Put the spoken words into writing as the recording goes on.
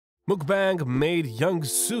Mukbang made young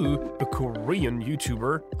Soo, a Korean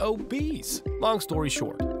YouTuber, obese. Long story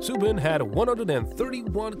short, Soobin had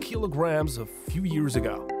 131 kilograms a few years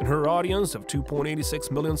ago, and her audience of 2.86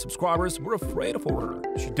 million subscribers were afraid of her.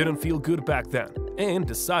 She didn't feel good back then, and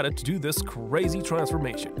decided to do this crazy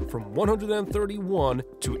transformation from 131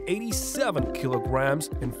 to 87 kilograms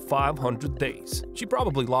in 500 days. She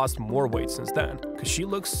probably lost more weight since then, because she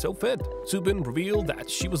looks so fit. Soobin revealed that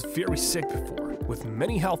she was very sick before, with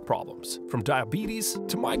many health problems, from diabetes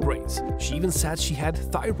to migraines. She even said she had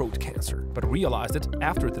thyroid cancer, but realized it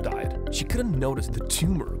after the diet. She couldn't notice the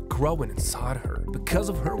tumor growing inside her because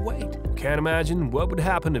of her weight. Can't imagine what would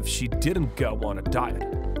happen if she didn't go on a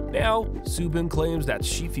diet. Now, Soobin claims that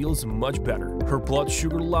she feels much better. Her blood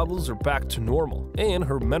sugar levels are back to normal, and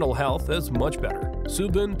her mental health is much better.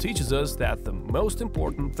 Soobin teaches us that the most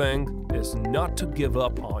important thing is not to give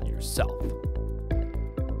up on yourself.